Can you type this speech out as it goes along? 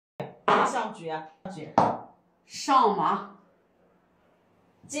象局，上马，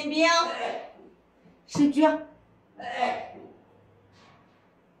进兵，升车，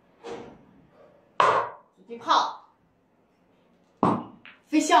一炮，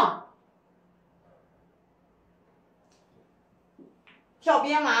飞象，跳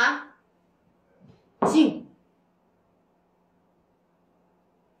边马，进，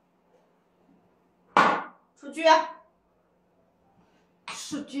出车，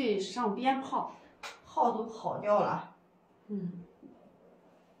出车上边炮，炮都跑掉了，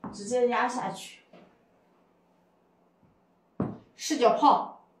直接压下去，视角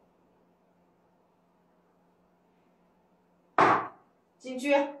炮，进车，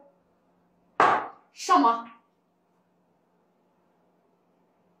上马，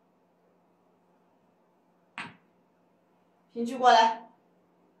平车过来，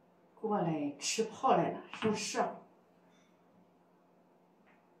过来吃炮来了，上射，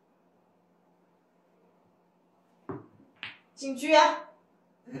进车，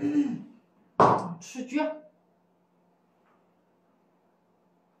出车，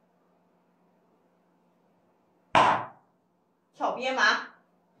跳边马，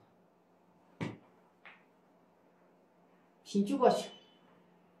平车过去，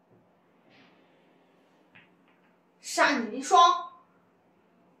杀你一双，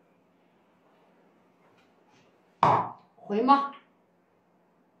回马，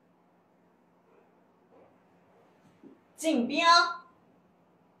进兵，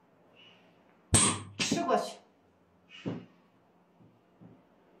吃过去，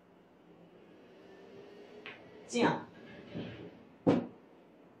进，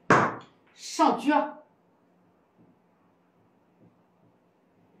上车，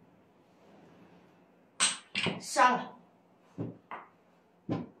杀了，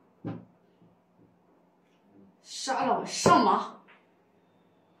杀了我，上马，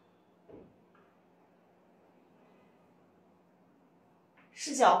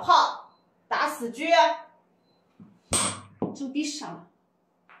视角炮，打死车，就被杀了，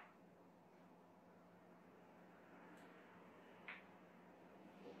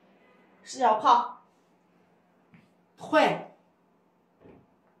视角炮，退，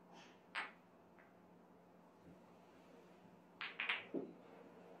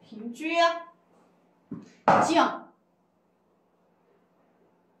平车，将，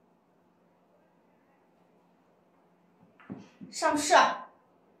上士，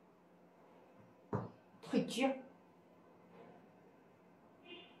退车，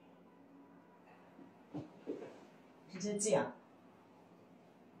直接进，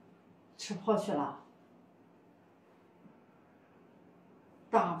吃炮去了，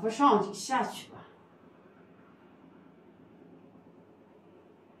打不上就下去吧，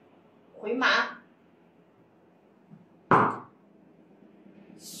回马，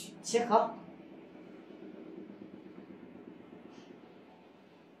结合，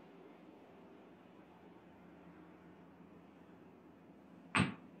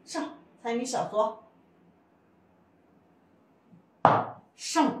上，猜谜小卒，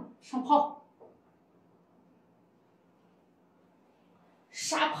上炮，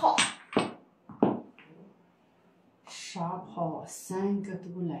杀炮，杀炮三个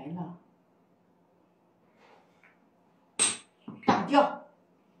都来了，打掉，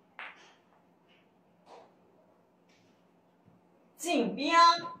进兵，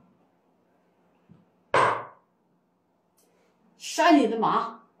杀你的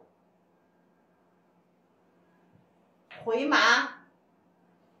马，回马，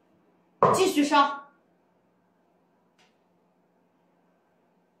继续杀，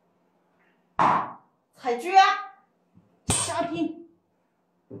踩车，杀平，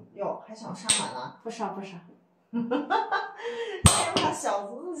哟，还想杀满了，不杀不杀，先把小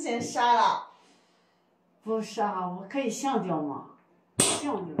卒子先杀了，不杀，我可以象掉吗？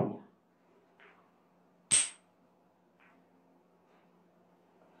象掉呀，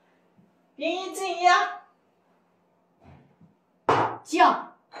兵一进一，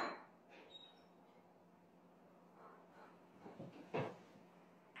将，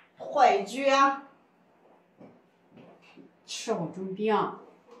退车，吃我中兵，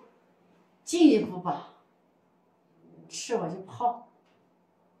进一步吧，吃我就炮，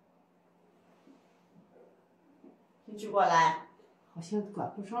平车过来，好像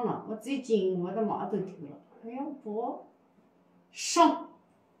管不上了，我再进我的马都丢了，哎呀不，上，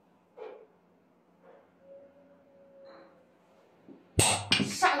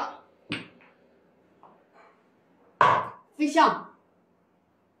杀了，飞象，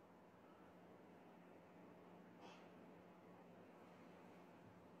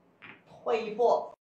退一步，